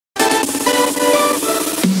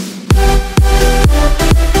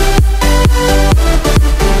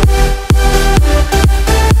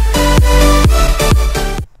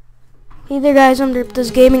there guys, I'm This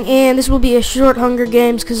Gaming, and this will be a short Hunger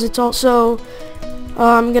Games because it's also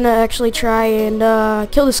I'm gonna actually try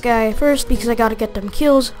and kill this guy first because I gotta get them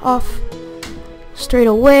kills off straight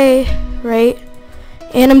away, right?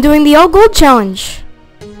 And I'm doing the all gold challenge.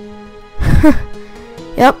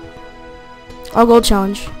 Yep, all gold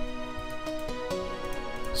challenge.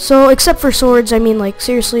 So except for swords, I mean, like,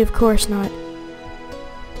 seriously, of course not.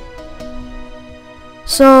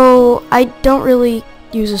 So I don't really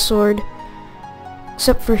use a sword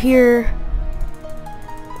except for here.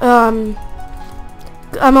 I'm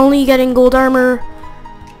only getting gold armor.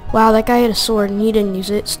 Wow, that guy had a sword and he didn't use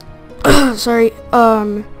it. Sorry.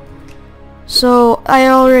 So I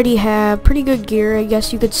already have pretty good gear, I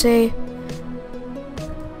guess you could say.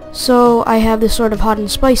 So I have this sort of hot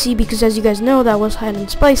and spicy because, as you guys know, that was hot and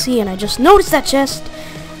spicy, and I just noticed that chest.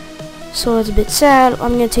 So it's a bit sad.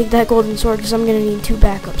 I'm gonna take that golden sword because I'm gonna need 2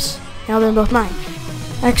 backups. Now they're both mine.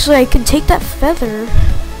 Actually, I could take that feather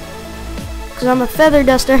because I'm a feather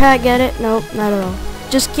duster. Hat, get it? Nope, not at all.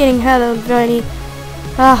 Just kidding. Hat, I'm funny.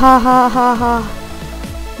 Ha ha ha ha ha.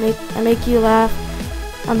 I make you laugh.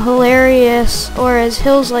 I'm hilarious, or as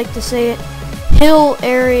Hills like to say it,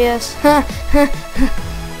 hilarious.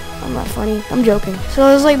 I'm not funny. I'm joking. So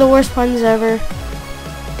it was like the worst puns ever.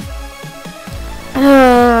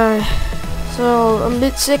 So I'm a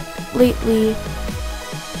bit sick lately,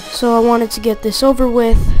 so I wanted to get this over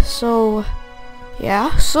with. So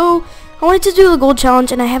yeah, so I wanted to do the gold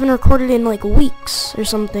challenge, and I haven't recorded in like weeks or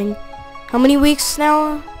something. How many weeks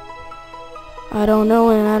now? I don't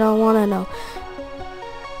know, and I don't want to know.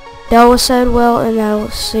 That was said well, and that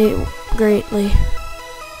was said greatly.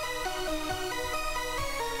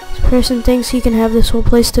 This person thinks he can have this whole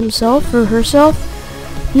place to himself or herself.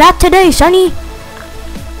 Not today, Sonny!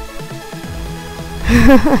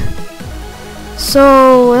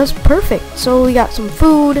 So that's perfect. So we got some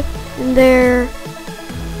food in there.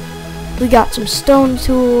 We got some stone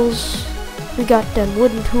tools. We got them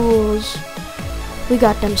wooden tools. We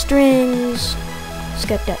got them strings. Let's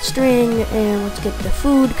get that string and let's get the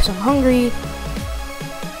food because I'm hungry.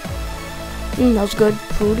 That was good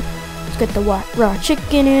food. Let's get the raw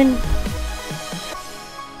chicken in.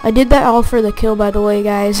 I did that all for the kill, by the way,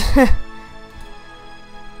 guys.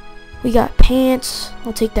 We got pants.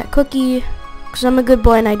 I'll take that cookie because I'm a good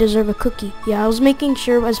boy and I deserve a cookie. Yeah, I was making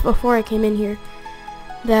sure as before I came in here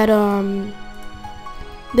that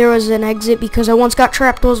there was an exit because I once got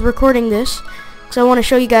trapped while I was recording this. Because I want to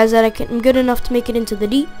show you guys that I'm good enough to make it into the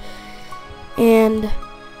deep. And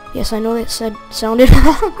yes, I know that sounded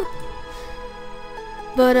wrong.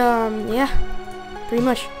 But yeah, pretty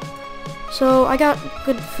much. So I got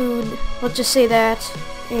good food. Let's just say that,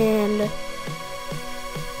 and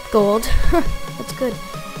gold. That's good.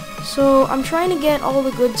 So I'm trying to get all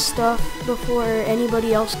the good stuff before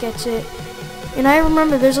anybody else gets it. And I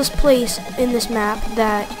remember there's this place in this map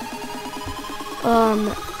that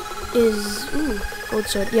is gold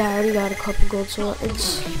sword. Yeah, I already got a couple gold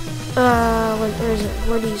swords. Where is it?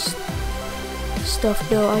 Where these stuff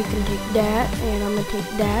go? I can take that, and I'm gonna take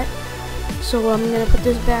that. So I'm gonna put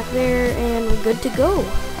this back there, and we're good to go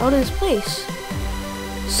out of this place.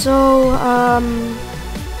 So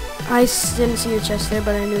I didn't see your chest there,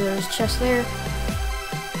 but I knew there was a chest there.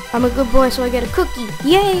 I'm a good boy, so I get a cookie.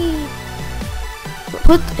 Yay!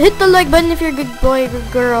 Hit the like button if you're a good boy or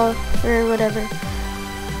good girl or whatever.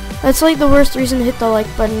 That's like the worst reason to hit the like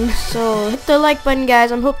button. So hit the like button,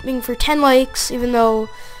 guys. I'm hoping for 10 likes, even though,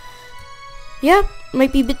 yeah,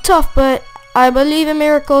 might be a bit tough, but I believe in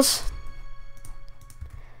miracles.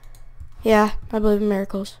 Yeah, I believe in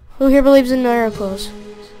miracles. Who here believes in miracles?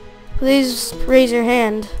 Please raise your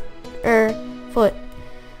hand or foot.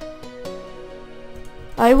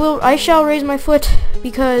 I shall raise my foot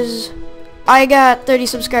because I got 30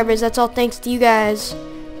 subscribers. That's all thanks to you guys.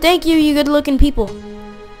 Thank you, you good-looking people.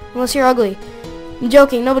 Unless you're ugly. I'm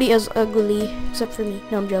joking. Nobody is ugly except for me.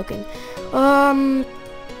 No, I'm joking. I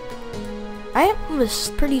have a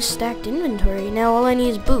pretty stacked inventory. Now all I need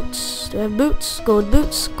is boots. Do I have boots? Gold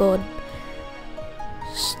boots. Gold.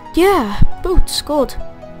 Yeah, boots. Gold.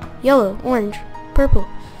 Yellow. Orange. Purple.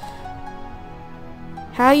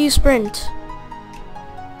 How you sprint?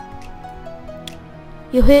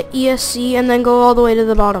 You hit ESC and then go all the way to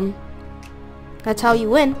the bottom. That's how you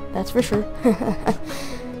win. That's for sure.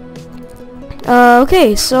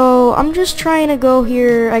 Okay, so I'm just trying to go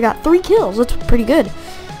here. I got 3 kills. That's pretty good.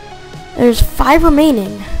 There's 5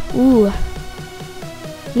 remaining. Ooh.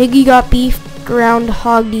 Niggy got beef,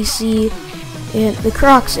 Groundhog DC, and the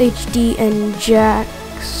Crocs HD, and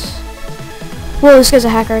Jax. Whoa, this guy's a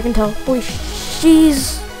hacker, I can tell. Holy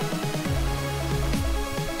she's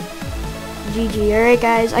GG. Alright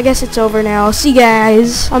guys, I guess it's over now. See you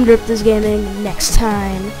guys on Drip This Gaming next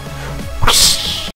time.